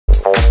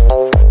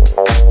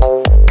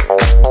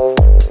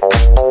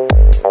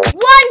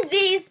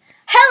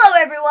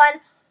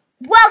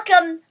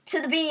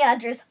Beanie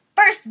Hunter's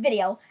first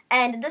video,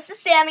 and this is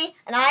Sammy,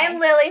 and I am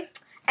Lily,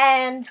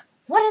 and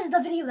what is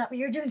the video that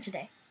we are doing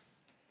today?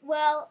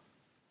 Well,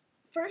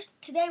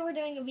 today we're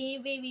doing a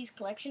Beanie Babies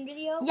collection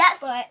video. Yes,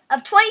 but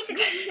of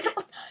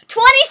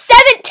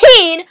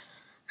 2017!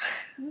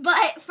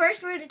 But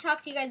first we're going to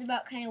talk to you guys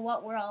about kind of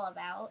what we're all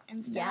about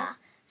and stuff. Yeah.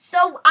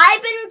 So,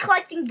 I've been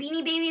collecting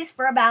Beanie Babies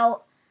for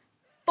about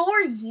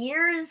 4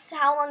 years.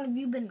 How long have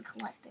you been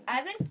collecting?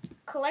 I've been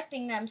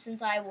collecting them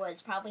since I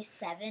was probably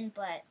 7,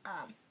 but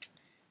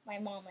my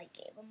mom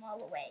gave them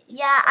all away.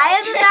 Yeah, I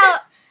have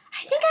about,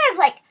 I think I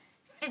have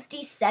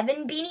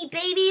 57 Beanie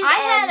Babies.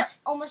 I had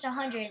almost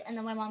 100, and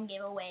then my mom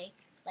gave away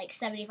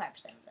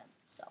 75% of them.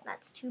 So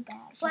that's too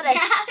bad. What a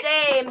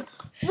shame.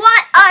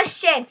 What a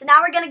shame. So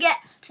now we're going to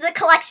get to the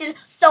collection.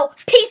 So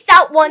peace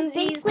out,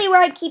 onesies.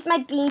 Where I keep my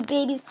Beanie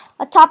Babies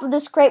atop of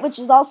this crate, which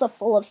is also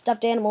full of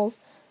stuffed animals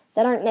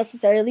that aren't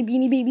necessarily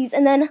Beanie Babies.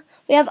 And then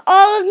we have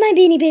all of my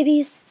Beanie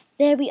Babies.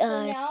 There we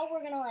are. So now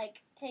we're going to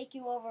take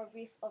you over a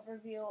brief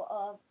overview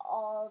of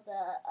all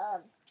the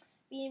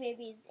Beanie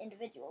Babies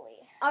individually.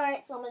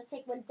 Alright, so I'm going to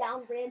take one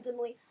down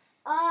randomly.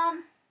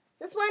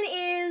 This one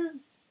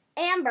is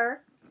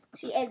Amber.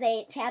 She is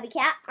a tabby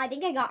cat. I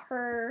think I got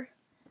her...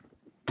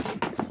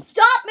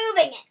 Stop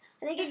moving it!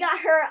 I think I got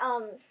her,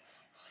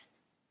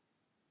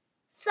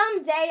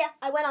 someday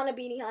I went on a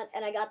beanie hunt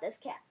and I got this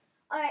cat.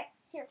 Alright,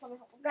 here, let me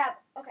hold it. Grab it.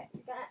 Okay,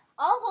 got it.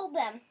 I'll hold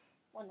them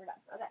when we're done.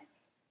 Okay.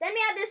 Then we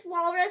have this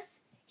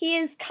walrus. He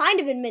is kind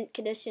of in mint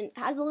condition.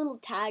 Has a little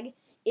tag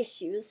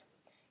issues.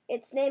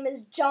 Its name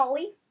is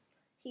Jolly.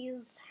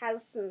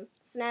 Has some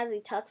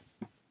snazzy tusks.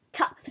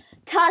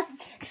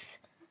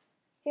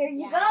 Here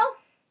you go.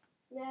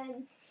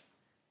 Then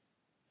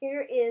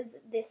here is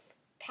this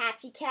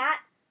patchy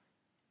cat.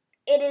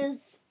 It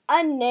is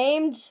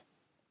unnamed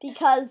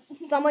because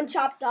someone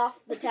chopped off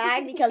the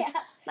tag because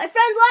my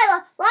friend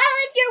Lila,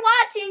 if you're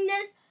watching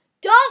this,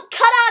 don't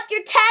cut off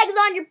your tags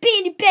on your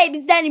Beanie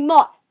Babies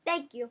anymore.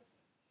 Thank you.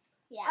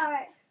 Yeah.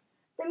 Alright.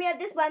 Then we have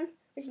this one,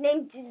 which is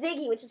named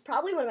Ziggy, which is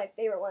probably one of my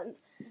favorite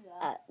ones.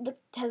 Yeah.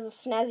 Has a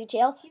snazzy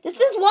tail. This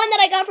is one that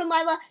I got from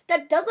Lila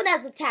that doesn't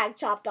have the tag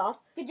chopped off.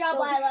 Good job,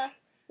 Lila.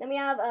 Then we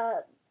have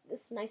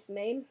this nice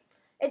mane.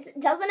 It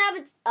doesn't have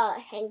its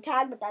hang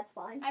tag, but that's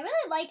fine. I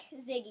really like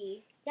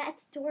Ziggy. Yeah,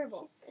 it's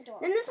adorable. It's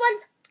adorable. Then this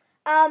one's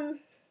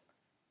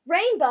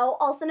Rainbow,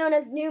 also known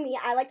as Numi.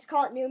 I like to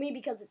call it Numi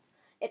because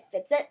it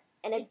fits it,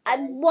 and I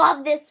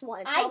love this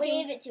one. I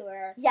gave it to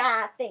her.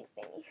 Yeah, thanks,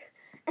 Benny.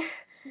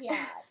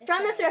 Yeah.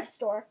 From the thrift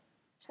store.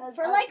 For $1.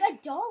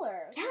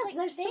 Yeah,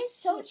 they're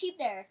so cheap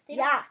there.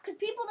 Because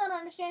people don't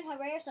understand how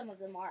rare some of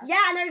them are.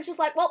 Yeah, and they're just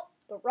like, well,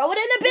 throw it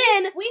in a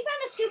bin. We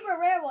found a super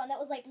rare one that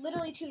was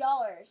literally $2.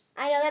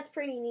 I know, that's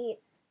pretty neat.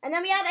 And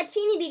then we have a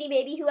teeny Beanie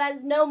Baby who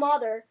has no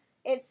mother.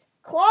 It's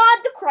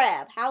Claude the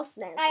Crab. How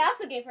snazzy. I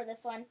also gave her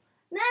this one. And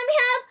then we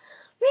have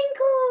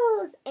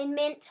Wrinkles in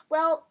mint.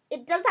 Well,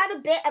 it does have a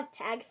bit of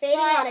tag fading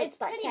on its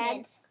butt tag.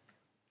 Mint.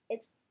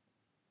 It's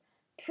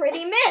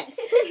pretty mint.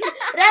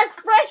 It has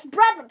fresh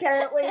breath,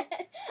 apparently.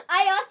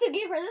 I also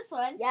gave her this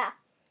one. Yeah.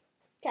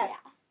 Okay.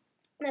 Yeah.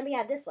 And then we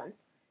have this one,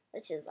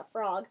 which is a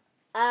frog.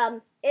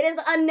 It is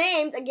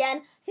unnamed again.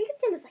 I think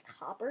its name is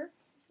Hopper.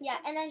 Yeah,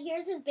 and then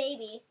here's his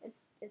baby.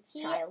 It's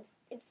Child.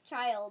 It's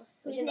Child.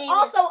 Which is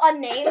also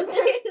unnamed.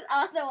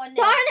 Also unnamed.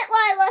 Darn it,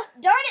 Lila.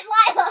 Darn it,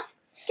 Lila.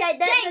 Okay,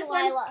 then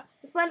Lila.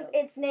 This one,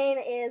 its name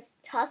is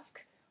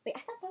Tusk. Wait, I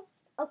thought that.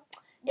 Oh,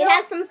 it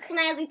has some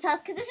snazzy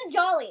tusks. This is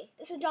Jolly.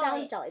 That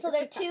one's Jolly. So this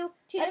they're two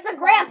That's different a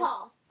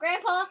grandpa.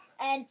 Grandpa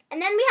and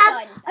then we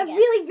have son, a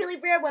really, really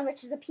rare one,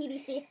 which is a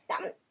PVC.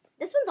 That one.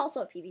 This one's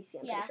also a PVC.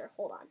 I'm pretty sure.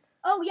 Hold on.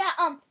 Oh yeah.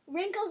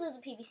 Wrinkles is a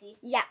PVC.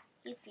 Yeah.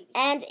 He's PVC.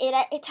 And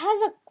it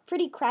has a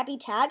pretty crappy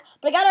tag,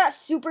 but I got her at a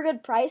super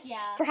good price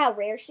for how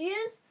rare she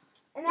is.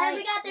 And then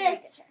we got this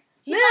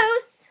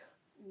moose.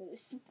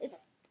 It's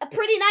a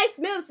pretty nice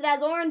moose. It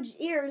has orange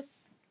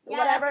ears. Yeah,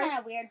 whatever. That's kind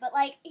of weird, but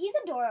he's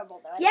adorable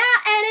though. Yeah,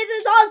 and it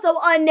is also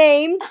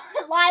unnamed.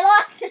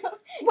 Lila.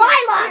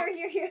 Lila.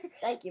 Here.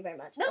 Thank you very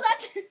much. No,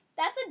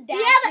 that's a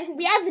dash.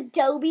 We have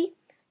Adobe.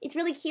 It's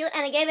really cute,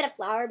 and I gave it a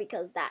flower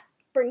because that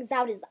brings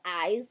out his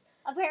eyes.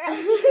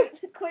 Apparently,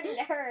 according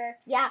to her.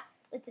 Yeah,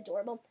 it's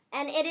adorable,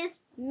 and it is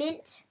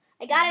mint.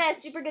 I got it at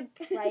a super good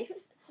price.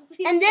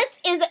 And this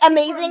is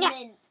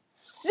amazing.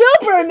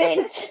 Super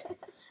mint.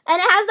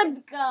 And it has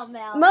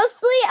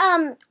mostly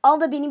all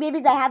the Beanie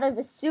Babies I have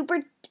a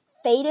super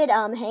faded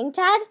hang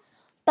tag,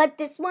 but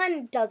this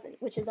one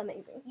doesn't, which is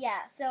amazing.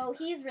 Yeah, so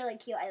he's really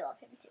cute. I love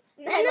him too.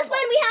 And this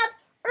one we have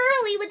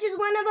Early, which is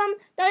one of them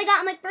that I got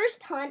on my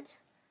first hunt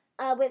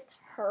with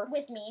her.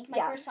 With me, my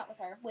first hunt with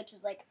her, which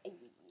was a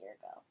year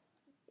ago.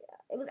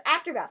 Yeah, it was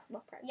after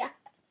basketball practice. Yeah.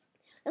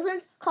 This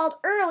one's called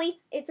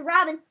Early. It's a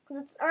robin because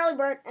it's an early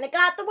bird, and it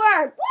got the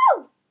worm.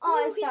 Woo!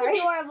 Oh, I'm sorry.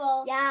 He's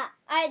adorable. Yeah.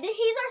 He's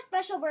our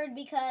special bird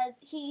because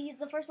he's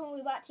the first one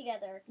we bought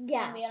together.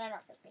 Yeah. And we got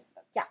our first baby.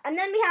 Yeah, and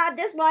then we have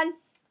this one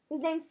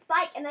whose name's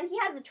Spike, and then he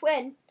has a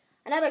twin,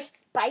 another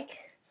Spike.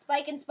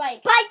 Spike and Spike.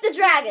 Spike the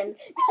dragon.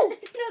 No,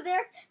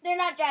 they're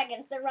not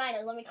dragons. They're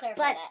rhinos. Let me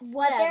clarify that.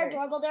 Whatever. But they're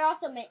adorable. They're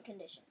also mint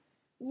condition.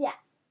 Yeah.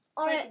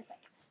 Alright. and Spike.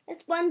 This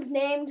one's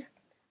named,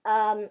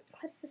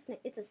 what's this name?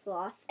 It's a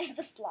sloth. It's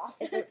a sloth.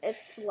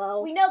 It's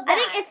slow. We know that. I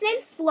think it's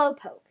named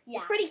Slowpoke. Yeah.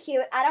 It's pretty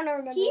cute. I don't know.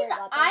 Remember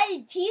about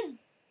that. He's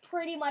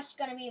pretty much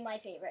gonna be my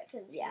favorite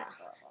because Yeah. he's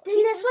adorable.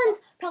 Then this one's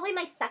probably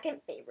my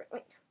second favorite.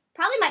 Wait,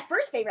 probably my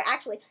first favorite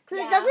actually, because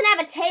Yeah. it doesn't have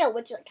a tail,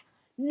 which like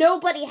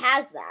nobody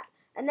has that.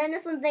 And then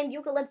this one's named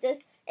Eucalyptus.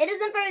 It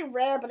isn't very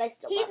rare, but I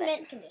still He's love it.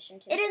 mint condition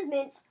too. It is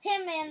mint.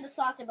 Him and the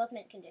sloth are both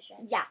mint condition.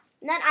 Yeah.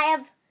 And then I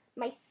have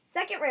my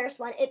second rarest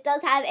one. It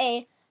does have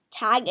a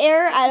tag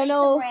error. I don't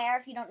know. Rare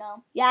if you don't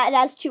know. Yeah, it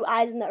has 2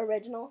 eyes in the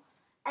original.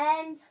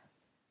 And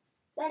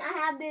then I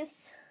have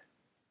this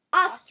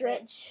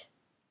ostrich.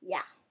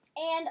 Yeah.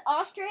 And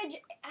ostrich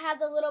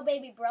has a little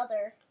baby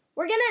brother.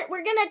 We're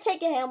gonna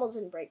take a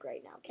Hamilton break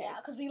right now, okay? Yeah,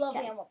 because we love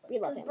Okay. Hamilton. We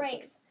love 'Cause Hamilton.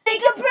 breaks.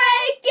 Take a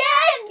break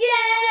and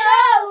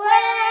get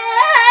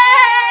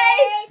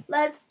away.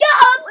 Let's go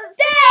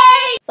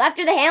upstate. So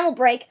after the Hamil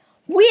break,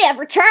 we have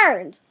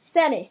returned.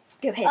 Sammy,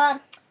 go ahead.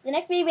 The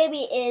next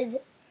baby is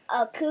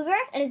a cougar,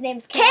 and his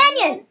name's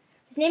Canyon.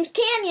 His name's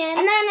Canyon.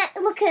 And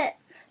then look at,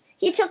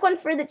 he took one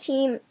for the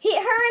team.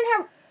 Her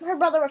and her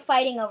brother were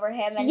fighting over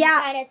him, and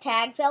Yeah. kind of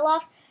tag fell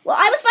off. Well,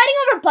 I was fighting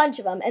over a bunch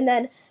of them, and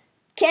then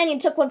Canyon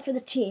took one for the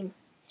team.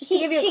 Just to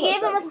give you a She gave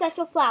him close-up. a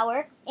special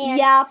flower, and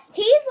Yeah,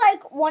 he's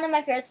like one of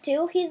my favorites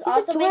too. He's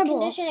also mint adorable.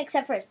 condition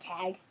except for his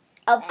tag.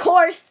 of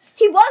course.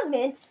 He was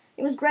mint.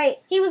 It was great.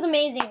 He was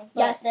amazing.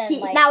 But Yes,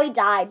 then, now he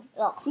died.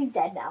 ugh, He's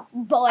dead now.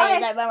 boys,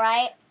 Okay. am I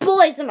right?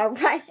 Boys, am I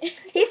right?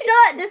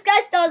 This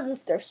guy still has this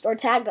thrift store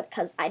tag, but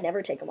because I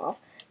never take him off.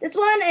 This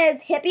one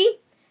is Hippie.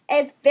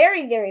 It's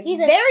very, very,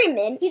 very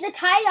mint. He's a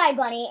tie-dye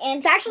bunny, and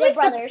It's actually they're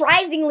brothers.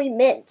 surprisingly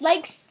mint.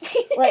 Like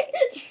Like,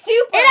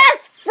 super. it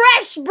has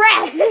fresh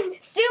breath.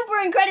 Super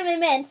incredibly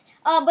mint.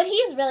 But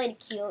he's really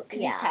cute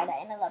because Yeah. he's tie-dye,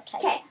 and I love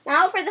tie-dye. Okay,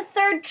 now for the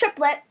third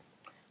triplet,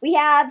 we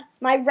have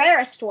my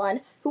rarest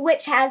one,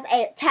 which has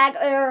a tag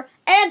error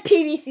and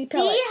PVC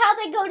pellets. See how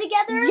they go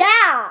together?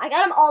 Yeah, I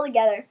got them all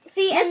together.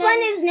 See, This and one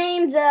then is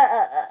named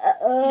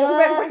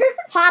remember?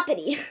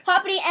 Hoppity.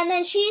 Hoppity, and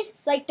then she's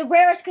like the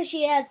rarest because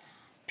she has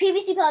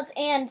PVC pellets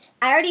and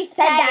I already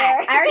said Tag that.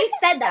 error. I already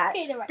said that.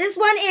 Okay, never mind. This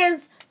one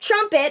is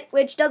Trumpet,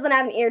 which doesn't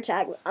have an ear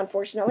tag,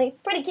 unfortunately.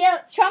 Pretty cute.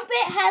 Trumpet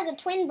has a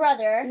twin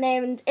brother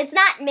Named. It's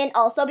not mint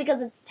also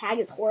because its tag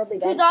is horribly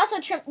bent. who's also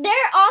They're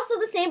also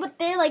the same, but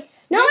they're like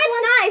No, this it's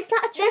one's- not. It's not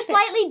a They're trumpet.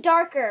 slightly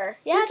darker.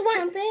 Yeah, This it's one-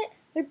 Trumpet.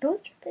 They're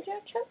both Trumpet. Yeah,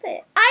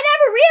 Trumpet. I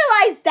never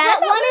realized that.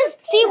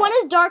 But one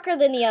is darker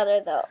than the other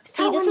though.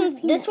 See, Oh,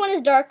 this one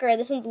is darker.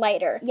 This one's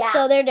lighter. Yeah.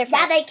 So they're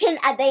different. Yeah, they can.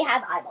 They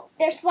have eyeballs.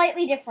 They're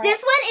slightly different.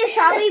 This one is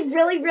probably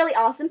really, really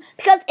awesome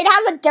because it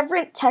has a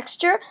different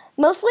texture.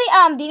 Mostly,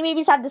 Beanie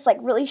Babies have this like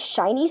really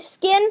shiny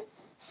skin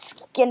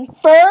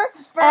fur,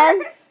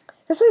 and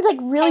this one's like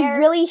really, Hair.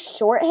 really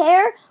short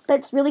hair, but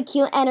it's really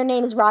cute. And her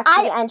name is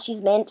Roxy, and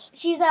she's mint.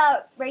 She's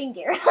a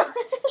reindeer.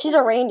 She's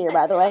a reindeer,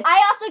 by the way.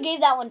 I also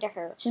gave that one to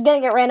her. She's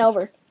gonna get ran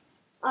over.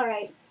 All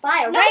right,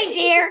 bye, a No,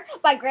 reindeer.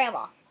 by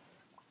Grandma.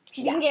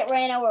 She's gonna get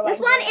ran over. This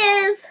by one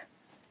Grandma. is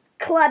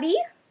Clubby,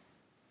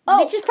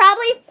 Oh. which is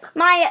probably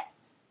my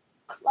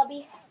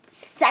Clubby.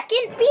 second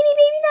Beanie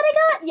Baby that I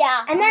got.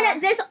 Yeah. And then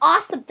this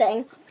awesome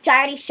thing, which I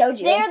already showed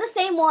you. They're the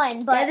same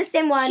one, but They're the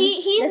same one.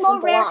 he's This more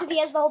one's rare locked. because he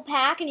has the whole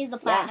pack and he's the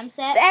platinum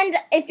set. And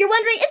if you're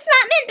wondering, it's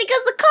not mint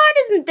because the card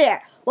isn't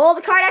there. Well,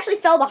 the card actually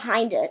fell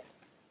behind it.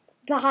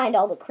 Behind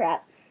all the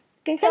crap.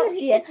 You can So kind of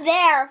see it. it's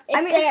there. It's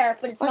I mean, there,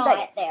 but it's one not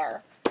second.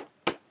 there.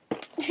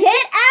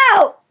 Get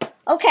out!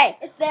 Okay.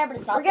 It's there, but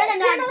it's not We're gonna there.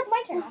 not- No, it's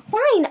my turn now.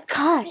 Fine.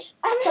 Gosh.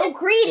 I'm so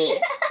greedy. you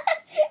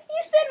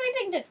said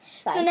my turn.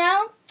 So Fine.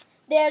 now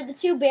they're the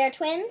two bear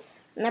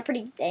twins. And they're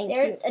pretty dang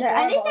They're cute. I think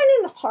adorable. they're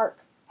named Hark.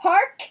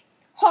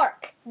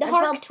 Hark. The They're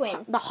Hark both-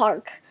 twins. The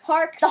Hark.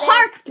 Hark. The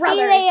Hark See, they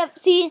brothers.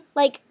 have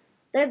like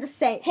They're the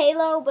same.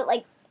 Halo, but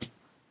like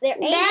they're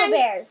angel Then-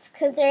 bears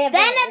because they have.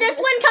 Then wings. this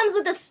one comes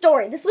with a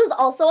story. This was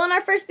also on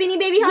our first Beanie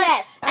Baby hunt.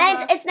 Yes,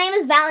 And its name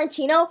is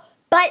Valentino,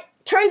 but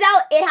turns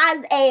out it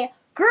has a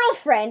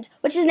girlfriend,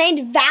 which is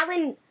named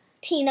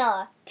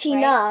Valentina.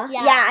 Tina. Right?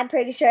 Yeah, I'm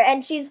pretty sure.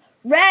 And she's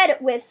red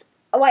with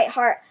a white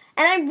heart.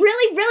 And I've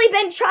really, really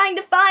been trying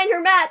to find her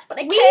match, but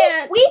I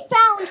can't. We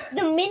found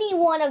the mini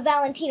one of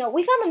Valentino.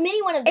 We found the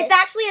mini one of this. It's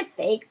actually a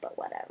fake, but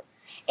whatever.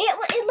 It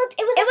was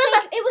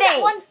fake. that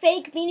one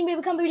fake Beanie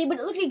Baby Company, but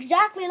it looked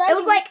exactly like It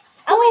was like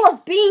full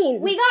of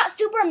beans. We got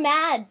super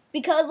mad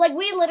because like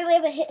we literally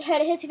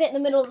had a hissy fit in the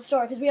middle of the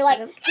store because we were like,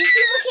 these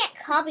people can't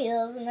copy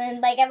those, and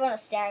then like everyone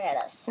was staring at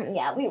us.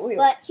 Yeah, we were.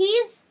 But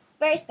he's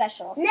very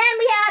special. And then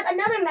we have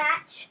another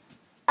match.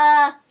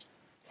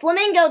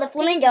 Flamingo the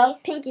Flamingo.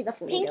 Pinky the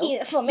Flamingo. Pinky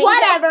the Flamingo.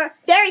 Whatever.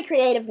 Very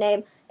creative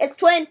name. Its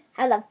twin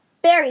has a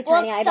very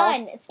Well, tiny it's eyeball.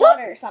 son, it's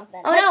daughter or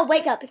something. Oh no,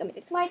 wake up.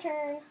 It's my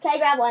turn. Okay,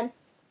 grab one.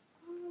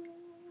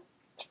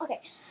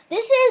 Okay,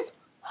 this is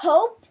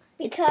Hope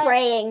because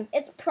Praying.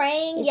 it's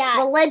praying. It's yeah,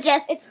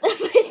 religious. it's It's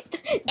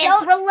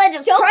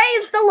religious. don't-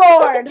 Praise the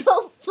Lord.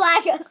 Don't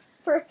flag us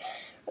for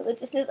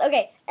religiousness.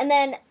 Okay, and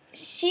then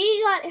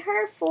she got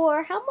her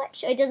for how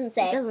much? It doesn't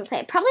say. It doesn't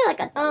say. Probably like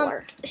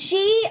 $1.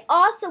 She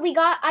also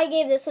I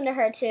gave this one to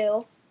her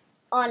too.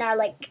 on our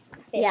like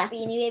 5th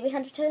Beanie Baby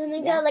hunt or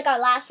something, like our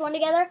last one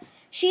together.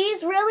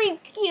 She's really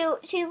cute.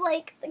 She's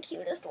like the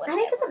cutest one. I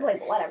think it's a boy,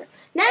 but whatever.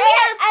 Then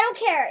I don't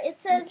care. It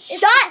says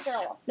shut. It's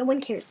a girl. No one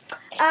cares.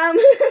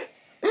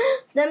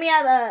 Then we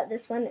have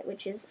this one,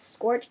 which is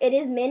Scorch. It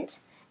is mint,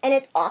 and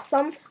it's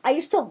awesome. I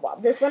used to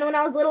love this one when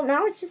I was little.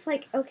 Now it's just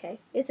like, okay,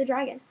 it's a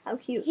dragon. How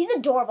cute. He's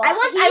adorable. I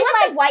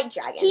want the white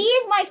dragon. He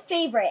is my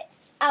favorite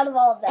out of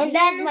all of them. And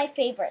then he's my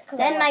favorite.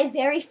 Then my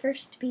very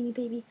first Beanie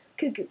Baby,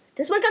 Cuckoo.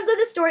 This one comes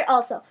with a story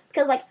also,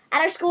 because like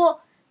at our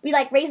school, we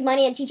like raise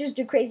money and teachers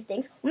do crazy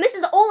things.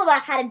 Mrs.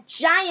 Oliva had a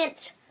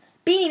giant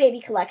Beanie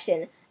Baby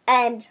collection,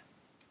 and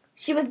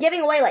she was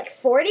giving away like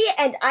 40,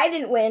 and I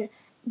didn't win,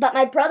 but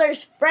my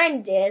brother's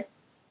friend did.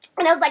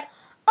 And I was like,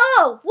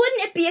 oh,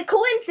 wouldn't it be a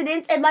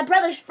coincidence if my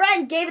brother's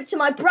friend gave it to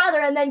my brother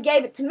and then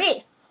gave it to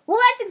me? Well,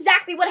 that's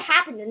exactly what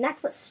happened, and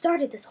that's what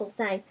started this whole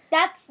thing.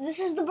 This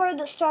is the bird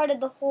that started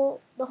the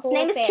whole His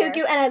name affair. is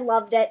Cuckoo, and I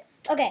loved it.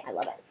 Okay. I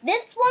love it.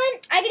 This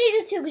one, I can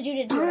do 2 because you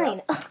did 2.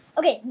 Fine.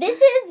 Okay,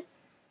 this is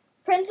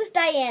Princess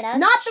Diana.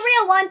 Not the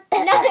real one.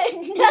 Not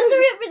the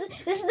real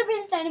princess. This is the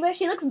Princess Diana bear.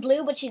 She looks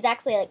blue, but she's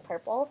actually like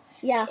purple.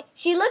 Yeah.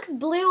 She looks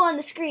blue on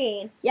the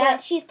screen. Yeah.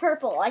 But she's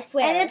purple, I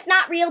swear. And it's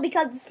not real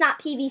because it's not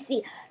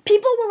PVC.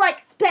 People will like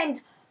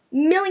spend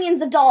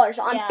millions of dollars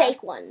on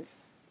fake ones.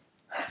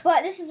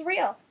 But this is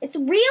real. It's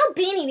real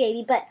Beanie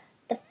Baby, but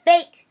the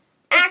fake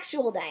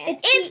actual Diana.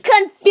 It's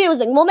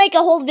confusing. We'll make a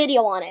whole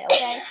video on it,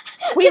 okay?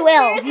 We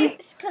will.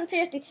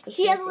 Conspiracy.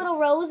 She has a little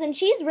rose, and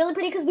she's really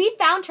pretty because we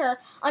found her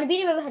on a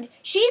Beanie Baby hunt.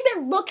 She'd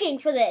been looking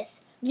for this.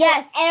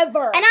 Yes.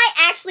 Ever. And I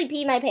actually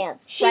peed my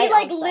pants. She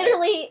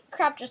literally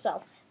crapped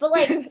herself. But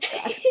like,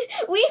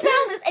 we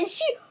found this, and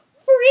she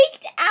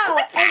freaked out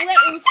and went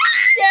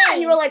insane.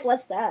 And you were like,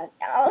 what's that?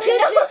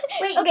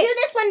 Wait, okay. do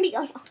this one.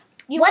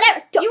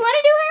 Whatever. You want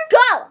to do her?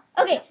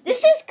 Go! Okay, this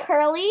is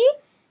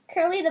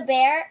Curly the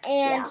bear,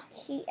 and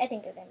I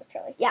think his name is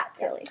Curly. Yeah,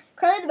 Curly.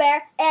 Curly the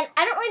bear, and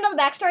I don't really know the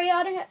backstory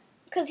on him,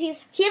 because he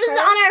was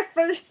on our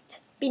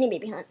first Beanie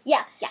Baby hunt.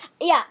 Yeah.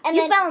 And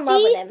you fell in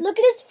love with him. Look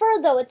at his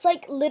fur, though. It's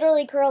like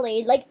literally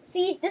curly. Like,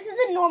 see, this is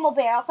a normal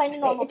bear. I'll find a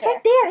normal bear. It's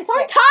right there. It's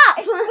on top.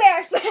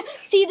 I swear.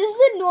 See, this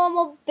is a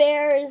normal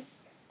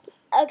bear's,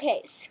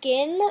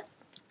 skin,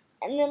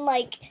 and then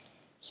like,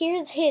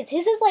 here's his.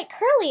 His is like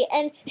curly,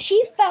 and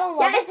she fell in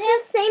love with him.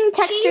 It's the same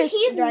texture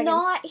as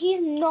dragons.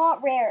 He's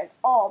not rare at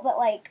all, but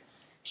like,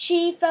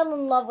 she fell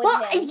in love with him.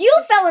 Well, you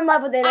fell in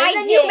love with it, and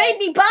then you made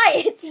me buy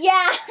it.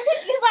 Yeah.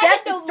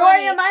 That's the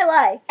story of my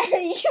life.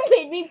 You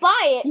made me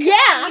buy it.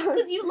 Yeah.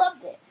 Because you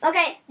loved it.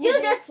 Okay, do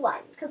this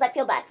one, because I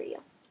feel bad for you.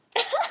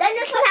 Then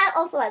this one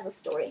also has a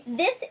story.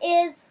 This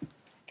is,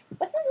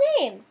 what's his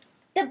name?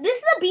 This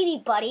is a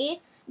Beanie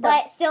Buddy,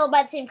 but still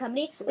by the same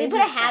company. We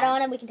put a hat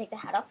on, and we can take the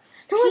hat off.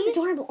 No, it's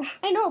adorable.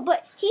 I know,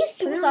 but he's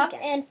super soft,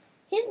 and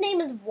his name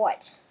is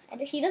what? And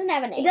he doesn't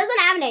have a name. He doesn't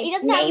have a name. He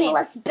doesn't have a name.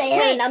 Nameless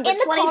bear, number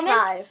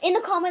 25. In the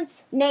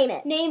comments, name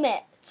it. Name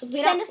it.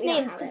 Send us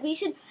names, because we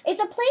should.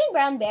 It's a plain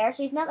brown bear,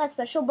 so he's not that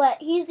special, but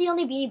he's the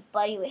only Beanie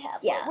Buddy we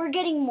have. Yeah. We're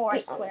getting more, I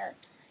swear.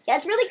 Yeah,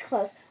 it's really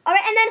close. All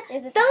right, and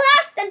then the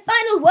last and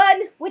final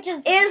one, which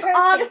is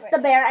August the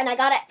bear, and I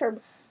got it for.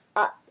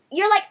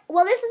 You're like,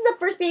 well, this is the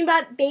first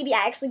Beanie Baby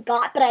I actually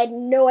got, but I had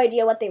no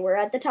idea what they were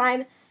at the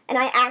time, and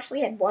I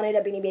actually had wanted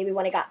a Beanie Baby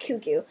when I got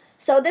Cuckoo.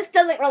 So this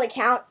doesn't really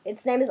count.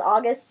 Its name is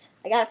August.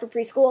 I got it for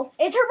preschool.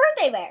 It's her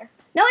birthday bear.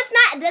 No, it's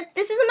not.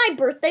 This isn't my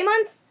birthday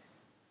month,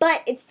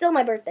 but it's still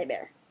my birthday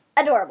bear.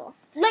 Adorable.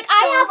 Like,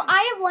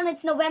 I have one.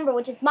 It's November,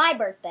 which is my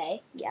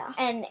birthday. Yeah.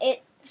 And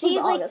it. See,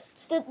 like,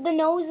 August. The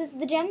nose is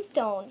the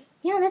gemstone.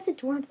 Yeah, that's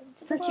adorable.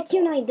 It's such a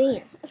cute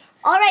idea.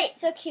 All right.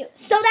 So cute.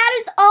 So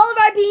that is all of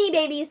our Beanie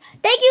Babies.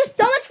 Thank you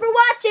so much for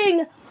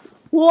watching,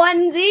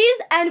 onesies,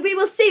 and we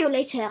will see you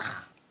later.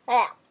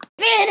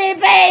 Beanie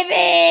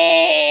Baby!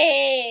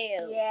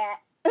 Yeah.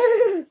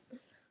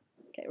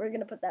 Okay, we're going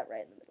to put that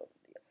right in the middle of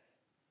the video.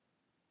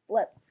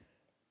 Flip.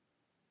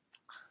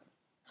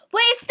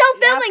 Wait, it's still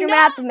filming!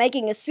 Aftermath of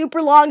making a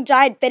super long,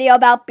 giant video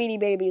about Beanie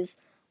Babies.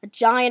 A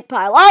giant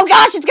pile. Oh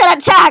gosh, it's going to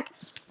attack!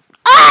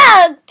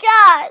 Oh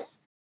gosh!